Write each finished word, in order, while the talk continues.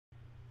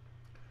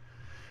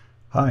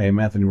Hi, I'm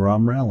Anthony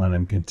Romrell, and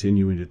I'm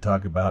continuing to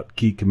talk about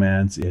key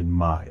commands in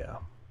Maya.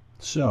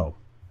 So,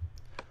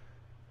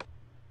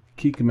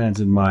 key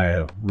commands in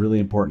Maya, really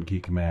important key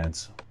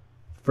commands.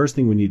 First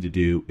thing we need to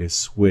do is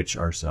switch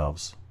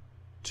ourselves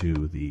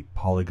to the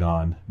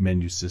polygon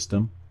menu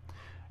system.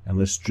 And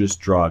let's just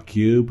draw a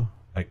cube.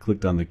 I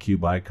clicked on the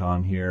cube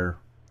icon here,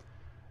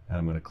 and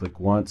I'm going to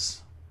click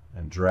once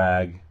and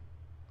drag,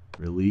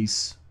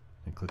 release,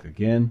 and click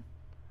again,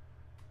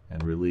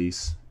 and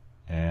release,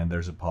 and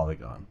there's a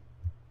polygon.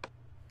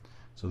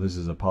 So this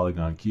is a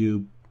polygon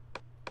cube.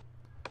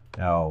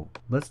 Now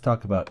let's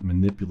talk about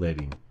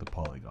manipulating the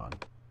polygon.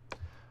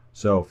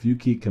 So a few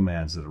key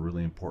commands that are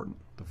really important.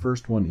 The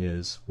first one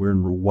is we're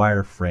in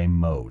wireframe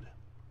mode.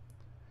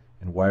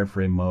 In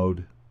wireframe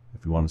mode,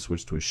 if we want to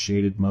switch to a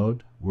shaded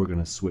mode, we're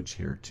going to switch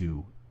here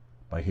to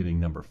by hitting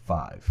number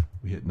 5.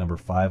 We hit number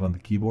 5 on the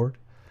keyboard,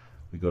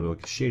 we go to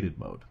a shaded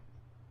mode.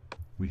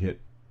 We hit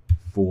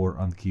 4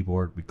 on the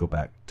keyboard, we go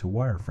back to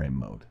wireframe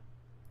mode.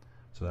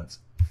 So that's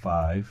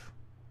 5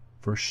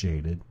 for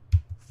shaded,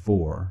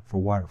 4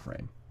 for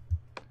wireframe.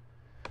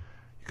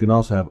 You can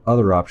also have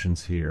other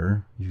options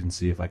here. You can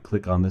see if I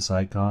click on this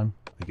icon,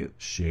 I get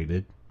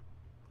shaded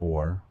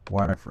or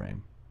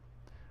wireframe.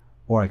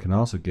 Or I can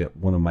also get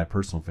one of my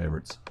personal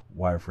favorites,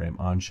 wireframe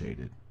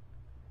unshaded.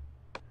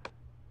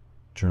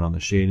 Turn on the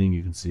shading,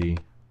 you can see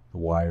the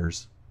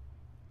wires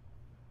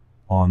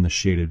on the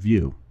shaded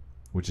view,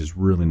 which is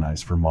really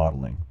nice for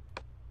modeling.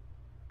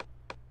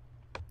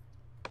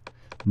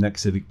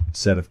 Next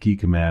set of key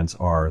commands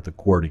are the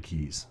QWERTY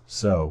keys.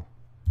 So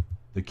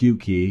the Q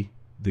key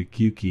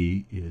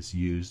is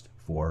used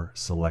for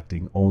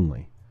selecting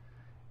only.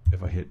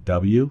 If I hit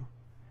W,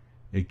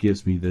 it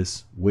gives me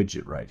this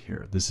widget right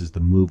here. This is the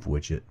move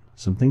widget.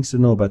 Some things to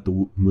know about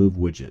the move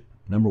widget.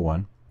 Number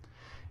one,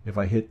 if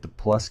I hit the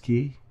plus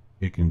key,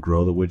 it can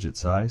grow the widget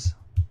size,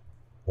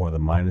 or the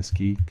minus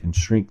key can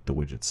shrink the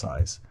widget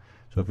size.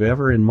 So if you're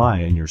ever in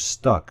Maya and you're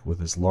stuck with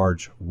this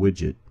large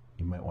widget,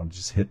 you might want to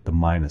just hit the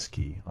minus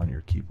key on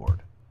your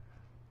keyboard.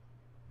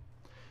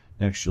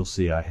 Next you'll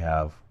see I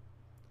have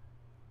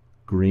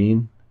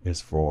green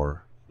is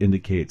for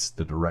indicates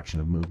the direction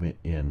of movement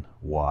in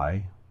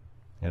Y,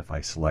 and if I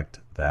select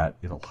that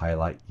it'll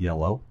highlight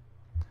yellow.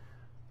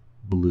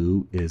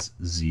 Blue is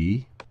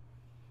Z,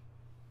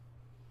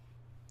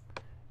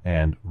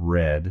 and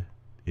red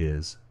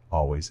is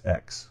always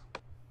X.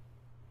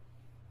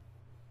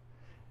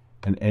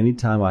 And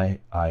anytime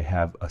I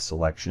have a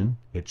selection,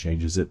 it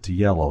changes it to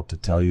yellow to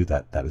tell you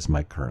that that is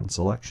my current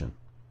selection.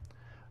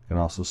 I can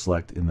also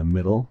select in the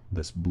middle,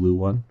 this blue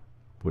one,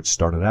 which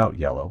started out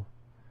yellow,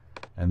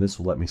 and this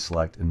will let me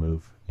select and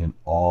move in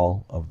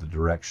all of the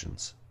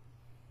directions.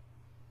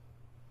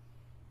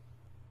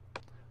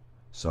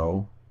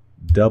 So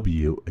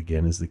W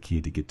again is the key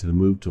to get to the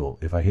move tool.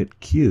 If I hit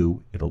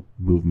Q, it'll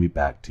move me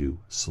back to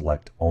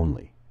select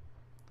only.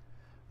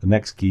 The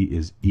next key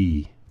is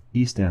E.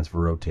 E stands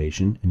for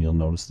rotation, and you'll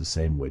notice the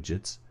same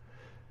widgets.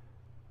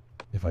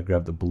 If I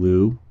grab the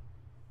blue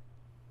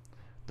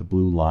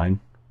line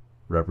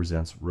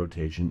represents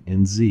rotation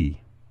in Z.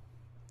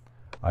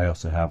 I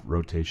also have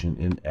rotation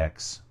in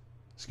X.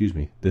 Excuse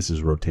me, this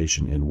is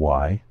rotation in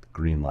Y. The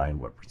green line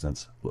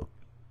represents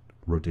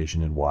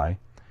rotation in Y.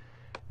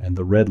 And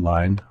the red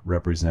line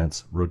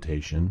represents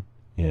rotation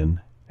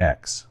in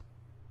X.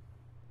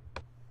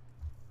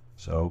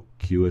 So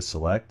Q is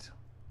select,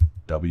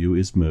 W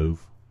is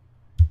move,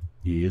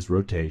 E is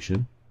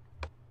rotation,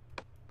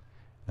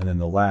 and then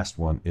the last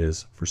one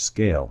is for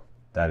scale.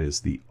 That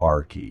is the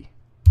R key.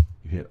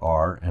 You hit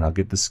R and I'll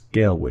get the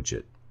scale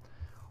widget.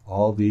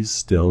 All these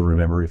still,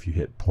 remember, if you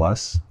hit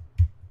plus,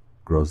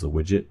 grows the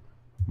widget,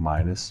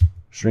 minus,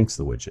 shrinks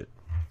the widget.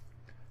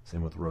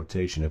 Same with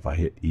rotation. If I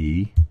hit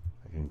E,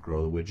 I can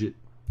grow the widget,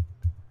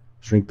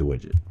 shrink the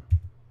widget.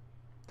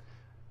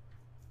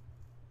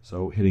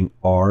 So hitting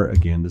R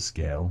again to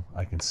scale,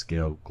 I can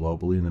scale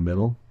globally in the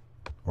middle,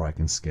 or I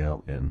can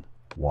scale in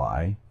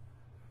Y,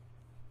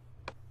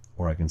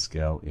 or I can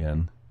scale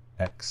in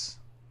X,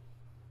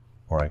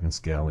 or I can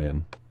scale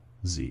in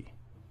Z.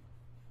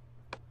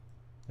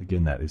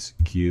 Again, that is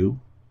Q,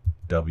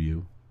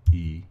 W,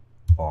 E,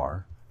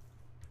 R,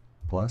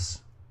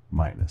 plus,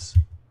 minus.